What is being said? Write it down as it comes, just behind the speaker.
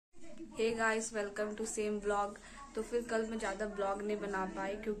Hey guys, welcome to same blog. तो फिर कल मैं ज़्यादा ब्लॉग नहीं बना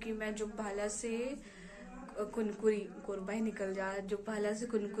पाई क्योंकि मैं जो भाला से कुनकुरी कोरबा ही निकल जा जो पहला से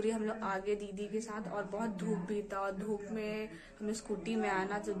कुनकुरी हम लोग आगे दीदी के साथ, और बहुत धूप भी था और धूप में हमें स्कूटी में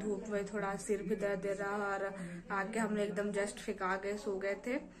आना, तो धूप में थोड़ा सिर भी दर्द दे रहा और आके हम लोग एकदम जस्ट फेंका गए, सो गए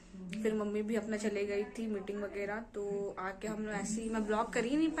थे। फिर मम्मी भी अपना चले गई थी मीटिंग वगैरह, तो आके हम लोग ऐसे ही, मैं ब्लॉग कर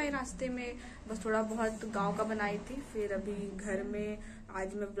ही नहीं पाई रास्ते में, बस थोड़ा बहुत गांव का बनाई थी। फिर अभी घर में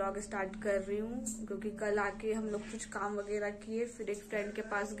आज मैं ब्लॉग स्टार्ट कर रही हूँ क्योंकि कल आके हम लोग कुछ काम वगैरह किए, फिर एक फ्रेंड के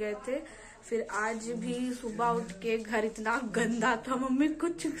पास गए थे। फिर आज भी सुबह उठ के घर इतना गंदा था, मम्मी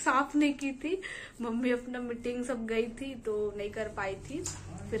कुछ साफ नहीं की थी, मम्मी अपना मीटिंग सब गई थी तो नहीं कर पाई थी।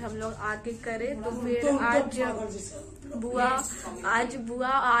 फिर हम लोग आके करे, तो फिर आज बुआ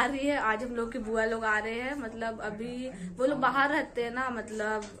आ रही है, आज हम लोग की बुआ लोग आ रहे हैं। मतलब अभी वो लोग बाहर रहते हैं ना,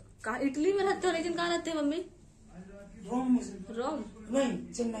 मतलब कहाँ, इटली में रहते हो, लेकिन कहाँ रहते हैं मम्मी? रोम नहीं,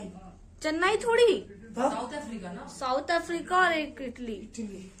 चेन्नई। चेन्नई थोड़ी, साउथ अफ्रीका ना, साउथ अफ्रीका, और एक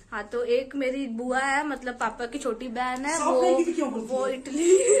इटली। हाँ, तो एक मेरी बुआ है, मतलब पापा की छोटी बहन है, वो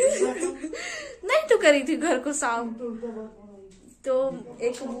इटली नहीं तो करी थी घर को साफ। तो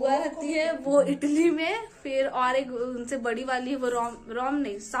एक बुआ रहती है वो इटली में, फिर और एक उनसे बड़ी वाली वो रोम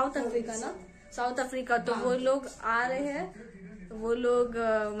नहीं, साउथ अफ्रीका ना, साउथ अफ्रीका। तो वो लोग आ रहे हैं, वो लोग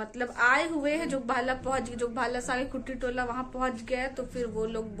मतलब आए हुए हैं, जो भाला सागे कुट्टी टोला वहां पहुंच गए। तो फिर वो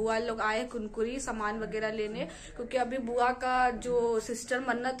लोग बुआ लोग आए कुनकुरी सामान वगैरह लेने, क्योंकि अभी बुआ का जो सिस्टर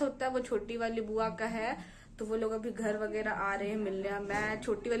मन्नत होता है वो छोटी वाली बुआ का है, तो वो लोग अभी घर वगैरह आ रहे हैं मिलने। मैं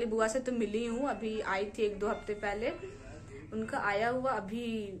छोटी वाली बुआ से तो मिली हूँ, अभी आई थी 1-2 हफ्ते पहले, उनका आया हुआ अभी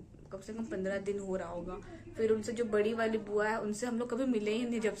कम से कम 15 दिन हो रहा होगा। फिर उनसे जो बड़ी वाली बुआ है उनसे हम लोग कभी मिले ही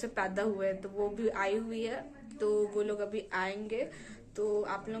नहीं जब से पैदा हुए, तो वो भी आई हुई है, तो वो लोग अभी आएंगे तो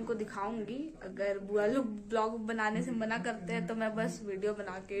आप लोगों को दिखाऊंगी। अगर बुआ लोग ब्लॉग बनाने से मना करते हैं तो मैं बस वीडियो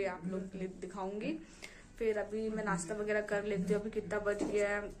बना के आप लोग के लिए दिखाऊंगी। फिर अभी मैं नाश्ता वगैरह कर लेती हूँ। अभी कितना बज गया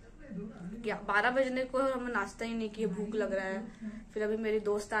है, 12 बजने को, हम नाश्ता ही नहीं किए, भूख लग रहा है। फिर अभी मेरी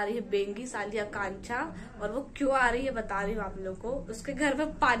दोस्त आ रही है बेंगी सालिया कांचा, और वो क्यों आ रही है बता रही हूँ आप लोग को। उसके घर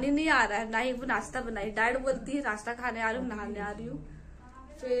में पानी नहीं आ रहा है, ना ही वो नाश्ता बनाई, डायरेक्ट बोलती है नाश्ता खाने आ रही हूँ, नहाने आ रही हूँ।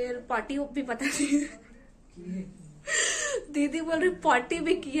 फिर पॉटी भी पता नहीं दीदी बोल रही पॉटी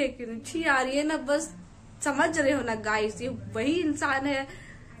भी की है कि अच्छी आ रही है ना, बस समझ रहे हो ना गाइस, ये वही इंसान है,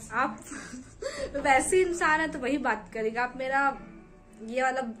 आप वैसे इंसान है तो वही बात करेगा। आप मेरा ये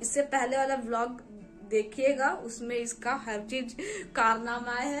वाला, इससे पहले वाला व्लॉग देखिएगा, उसमें इसका हर चीज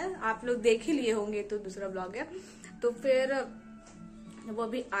कारनामा है, आप लोग देख ही लिए होंगे, तो दूसरा व्लॉग है। तो फिर वो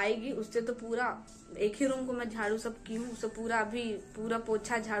अभी आएगी, उससे तो पूरा एक ही रूम को मैं झाड़ू सब की हूँ, उससे पूरा अभी पूरा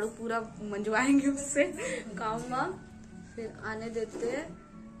पोछा झाड़ू पूरा मंजवाएंगे उससे काम वाम, फिर आने देते हैं।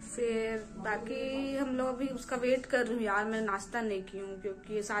 फिर बाकी हम लोग अभी उसका वेट कर रही हूँ यार, मैं नाश्ता नहीं की हूँ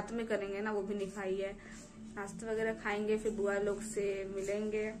क्योंकि साथ में करेंगे ना, वो भी नहीं खाई है। नाश्ता वगैरह खाएंगे, फिर बुआ लोग से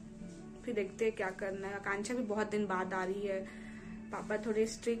मिलेंगे, फिर देखते हैं क्या करना है। आकांक्षा भी बहुत दिन बाद आ रही है, पापा थोड़े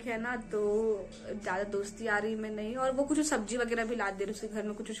स्ट्रिक्ट है ना, तो ज्यादा दोस्ती आ रही में नहीं, और वो कुछ सब्जी वगैरह भी ला दे रही, उसके घर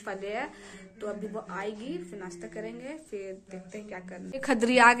में कुछ फले है, तो अभी वो आएगी, फिर नाश्ता करेंगे, फिर देखते हैं क्या करना है।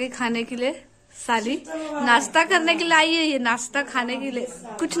 खदरी आ गई खाने के लिए, साली नाश्ता करने के लिए आई है, ये नाश्ता खाने के लिए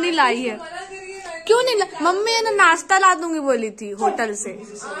कुछ नहीं लाई है। क्यों नहीं मम्मी ने नाश्ता ला दूंगी बोली थी होटल से,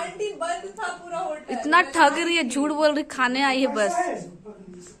 आंटी बंद था पूरा होटल, इतना ठग रही है, झूठ बोल रही, खाने आई है बस,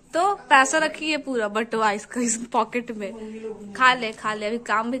 तो पैसा रखी है पूरा बटवा इसका इस पॉकेट में, खा ले, अभी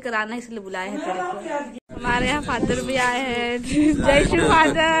काम भी कराना है इसलिए बुलाए हैं तेरे को। हमारे यहाँ फादर भी आए हैं, जय श्री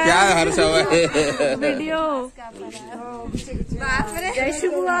फादर, क्या हर्ष है वीडियो, जय श्री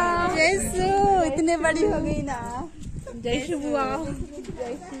बुआ, जय सु, इतने बड़ी हो गई ना, जय श्री बुआ,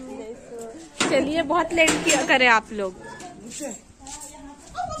 चलिए बहुत लेट किया करे आप लोग।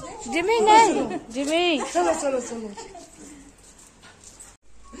 जिमी नहीं, जिमी चलो चलो चलो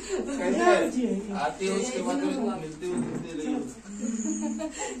आती है, उसके बाद मिलते हुए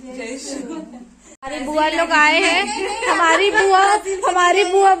हमारी बुआ लोग आए हैं, हमारी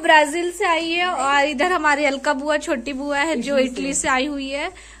बुआ ब्राजील से आई है, और इधर हमारी अलका बुआ छोटी बुआ है जो इटली से आई हुई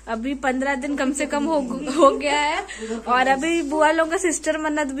है। अभी 15 दिन कम से कम हो गया है, और अभी बुआ लोग का सिस्टर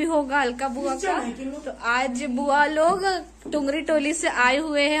मन्नत भी होगा अलका बुआ का। तो आज बुआ लोग टुंगरी टोली से आए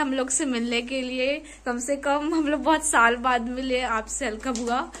हुए हैं हम लोग से मिलने के लिए, कम से कम हम लोग बहुत साल बाद मिले आपसे अलका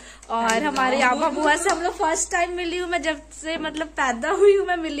बुआ, और हमारे आबा बुआ से हम लोग फर्स्ट टाइम मिली हूँ मैं, जब से मतलब पैदा हुई हूँ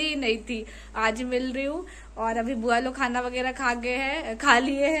मैं मिली ही नहीं थी, आज मिल रही हूँ। और अभी बुआ लोग खाना वगैरह खा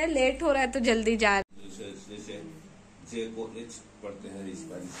लिए हैं, लेट हो रहा है तो जल्दी जा जे को एच पढ़ते हैं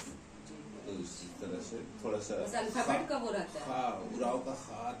स्पेनिश में, तो इस तरह से थोड़ा सा अल्फाबेट का वो रहता है, हाँ, उराव का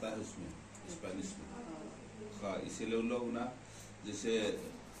खा आता है उसमें स्पेनिश में, हाँ, इसीलिए उन लोग ना जैसे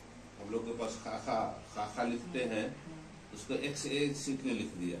हम लोग के पास खाखा खाखा लिखते हैं, उसको एक्स ए सीख के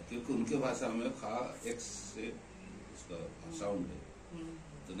लिख दिया, क्योंकि उनके भाषा में खा एक्स से उसका साउंड है।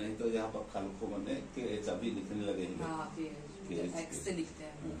 तो नहीं तो यहाँ पर खालको बने के एच अभी लिखने लगेंगे। एक्स से लिखते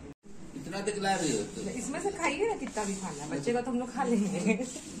हैं। इतना दिखला रही हो तो इसमें से खाइए ना, कितना भी खाना, बच्चे का तो हम लोग खा लेंगे।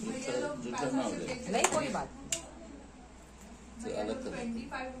 जूठा ना हो जाए, नहीं कोई बात, तो अलग करें।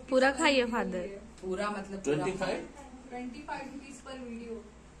 पूरा खाइए फादर। पूरा मतलब 25 ₹25 पर वीडियो,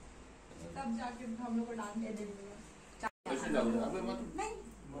 तब जाके हम लोग को डांस दे देंगे। कैसे डालूं? अबे मत नहीं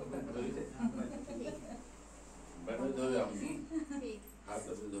बैठो, धो जाओ हाथ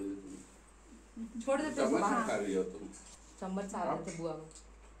से, धो दे तुम, छोड़ देते हैं चम्मच बाहर। खा रही हो तुम, चम्मच से आ रहे थे बुआ में।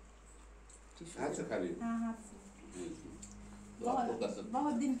 हाथ से खा रही हो। हाँ, हाथ से। तो आपको कर सकते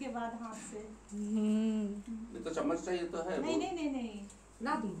बहुत दिन के बाद हाथ से। नहीं तो चम्मच चाहिए तो है। नहीं नहीं नहीं नहीं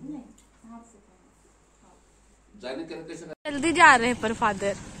ना दूं नहीं, हाथ से खाना। जाने के लिए कैसे जल्दी जा रहे हैं पर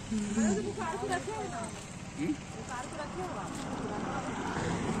फादर।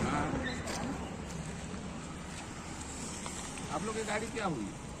 आप लोग की गाड़ी क्या हुई?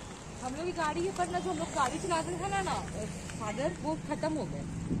 हम लोग की गाड़ी है, पर ना जो हम लोग गाड़ी चलाते थे ना फादर, वो खत्म हो गए,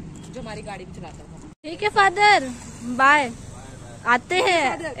 जो हमारी गाड़ी भी चलाता था। ठीक है फादर, बाय। आते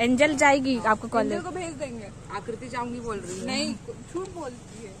हैं, एंजल जाएगी आपको कॉलेज को भेज देंगे। आकृति जाऊंगी बोल रही है। नहीं, झूठ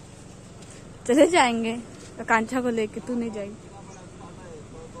बोलती है। चले जाएंगे आकांक्षा को लेके, तू नहीं जाएगी।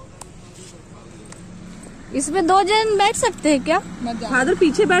 इसमें 2 जन बैठ सकते हैं क्या? फादर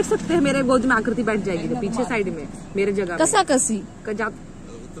पीछे बैठ सकते हैं, मेरे गोद में आकृति बैठ जाएगी तो पीछे साइड में मेरे जगह कसा कसी।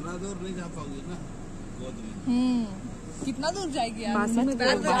 उतना दूर नहीं जा पाओगे ना गोद में। कितना दूर जाएगी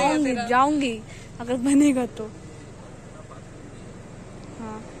यार? जाऊंगी अगर बनेगा तो।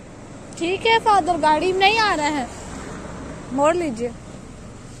 हाँ ठीक है फादर, गाड़ी नहीं आ रहा है, मोड़ लीजिए।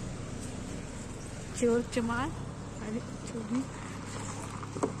 चोर चमार, अरे चोरी,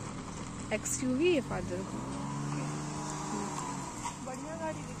 एक्सयूवी है फादर को। बढ़िया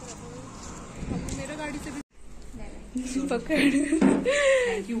गाड़ी दिख रहा है, मेरा गाड़ी से भी पकड़।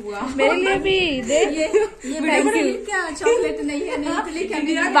 थैंक यू हुआ। मेरे लिए भी दे। ये थैंक यू। क्या चॉकलेट नहीं है, नहीं इसलिए क्या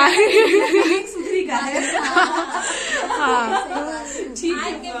मेरा सुधरी का है। हाँ ठीक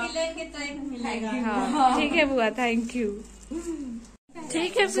है, मिलेंगे तो एक मिलेगा। हाँ ठीक है बुआ, थैंक यू।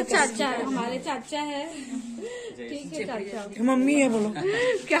 ठीक है फिर चाचा, हमारे चाचा है। ठीक है चाचा। मम्मी है बोलो।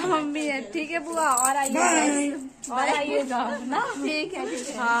 क्या मम्मी है? ठीक है बुआ, और आइएगा, और आइएगा ना। ठीक है ठीक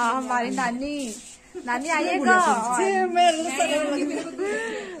है। हाँ हमारी नानी आइएगा,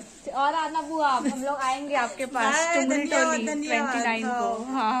 और आना बुआ, हम लोग आएंगे आपके पास टुमरी टोली 29 को।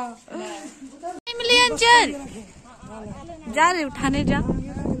 हाँ मिली अंजल, जा रहे उठाने, जा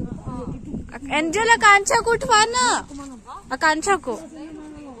एंजल। आकांक्षा को उठवाना, आकांक्षा को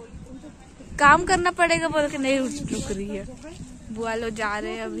काम करना पड़ेगा बोल के नहीं रुक रही है। बुआ लोग जा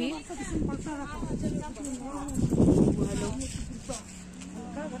रहे हैं अभी। बुआ लोग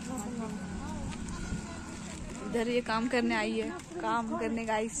इधर ये काम करने आई है, काम करने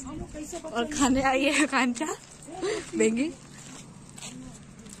गाइस, और खाने आई है आकांक्षा बेंगी।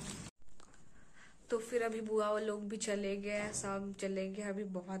 तो फिर अभी बुआ वो लोग भी चले गए, सब चले गए। अभी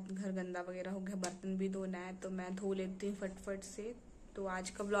बहुत घर गंदा वगैरह हो गया, बर्तन भी धोना है, तो मैं धो लेती हूँ फटफट से। तो आज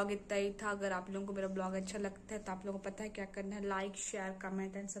का ब्लॉग इतना ही था। अगर आप लोगों को मेरा ब्लॉग अच्छा लगता है तो आप लोगों को पता है क्या करना है, like share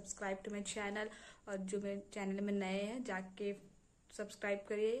comment and subscribe to my channel. और जो मेरे चैनल में नए हैं जाके सब्सक्राइब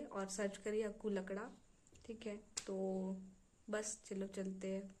करिए और सर्च करिए अक्कू लकड़ा। ठीक है, तो बस चलो चलते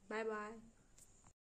हैं, बाय बाय।